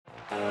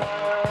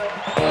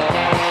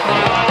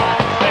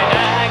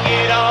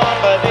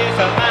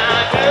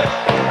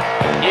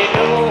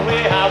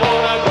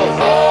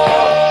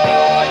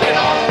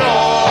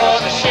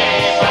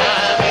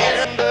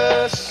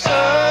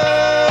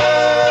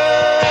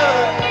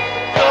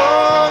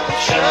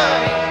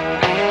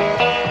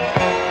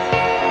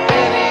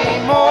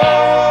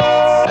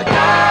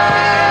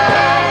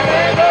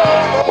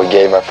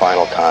our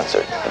final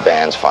concert, the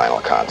band's final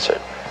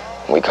concert.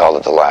 We called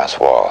it The Last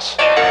Waltz.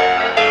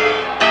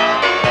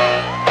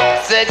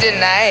 Such a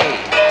night.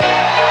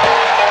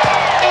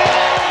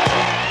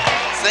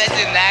 Such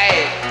a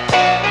night.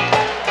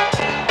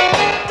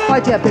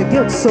 Why'd you have to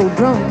get so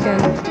drunk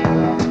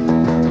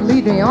and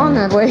lead me on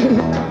that way?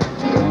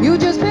 You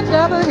just picked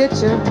up a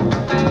hitcher,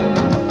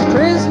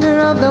 prisoner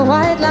of the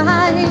white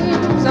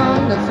lines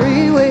on the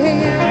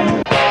freeway.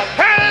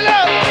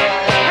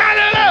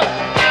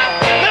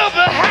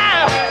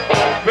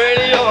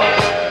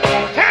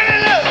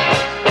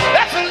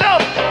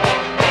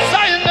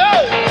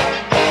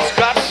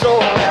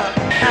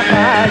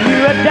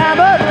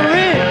 Diamond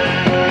ring,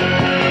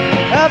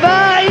 I'll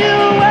buy you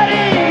a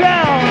wedding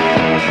gown.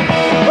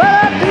 Well,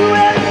 I'll do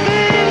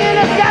anything in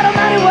this God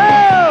Almighty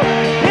world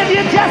if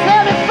you just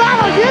let me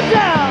follow you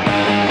down.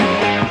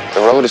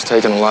 The road has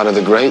taken a lot of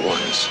the great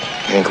ones.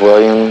 Hank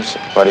Williams,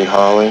 Buddy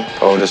Holly,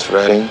 Otis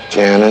Redding,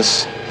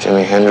 Janis,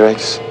 Jimi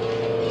Hendrix,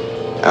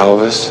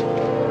 Elvis.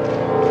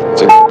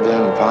 It's a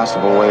damn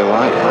impossible way of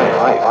life.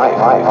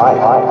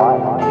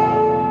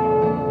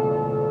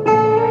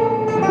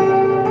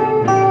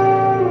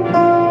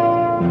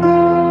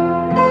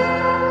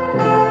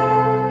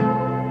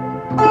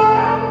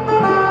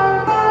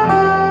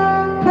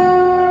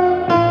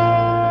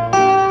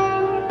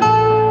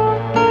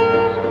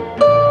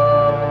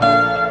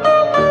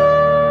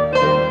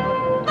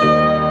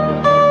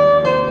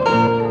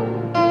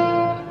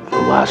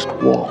 The Last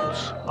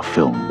Waltz, a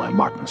film by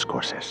Martin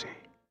Scorsese.